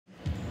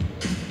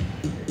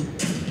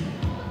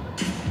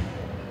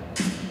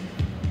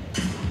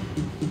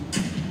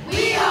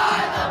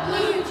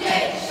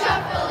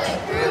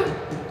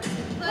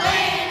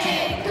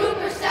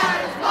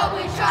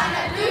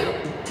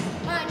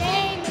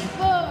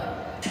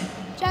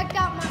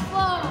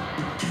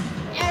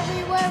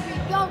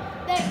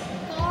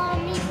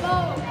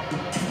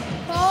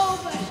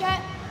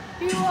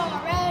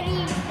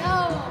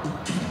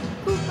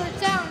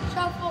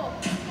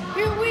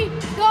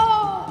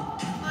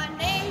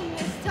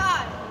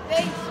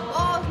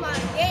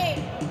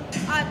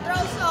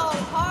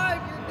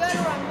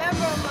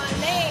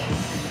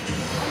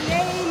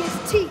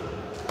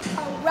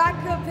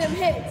some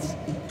hits.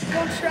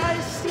 Don't try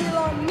to steal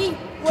on me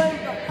when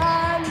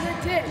behind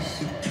the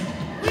dish.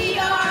 We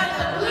are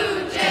the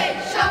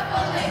BlueJays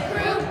shuffling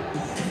crew.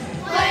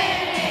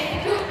 Playing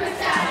in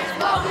Cooperstown is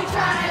what we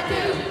trying to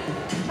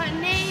do. My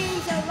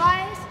name's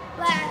Elias,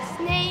 last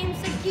name's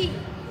Aki.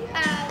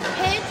 I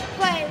pitch,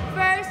 play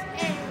first,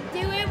 and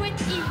do it with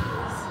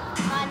ease.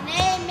 My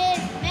name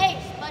is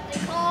Mace, but they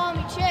call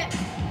me Chip.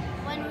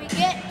 When we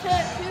get to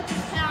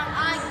Cooperstown,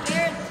 I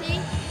guarantee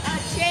a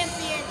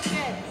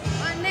championship.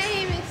 My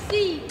name is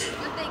Steve,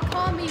 but they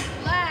call me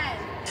Vlad.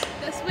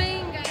 The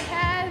swing I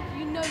have,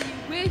 you know you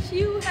wish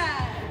you had.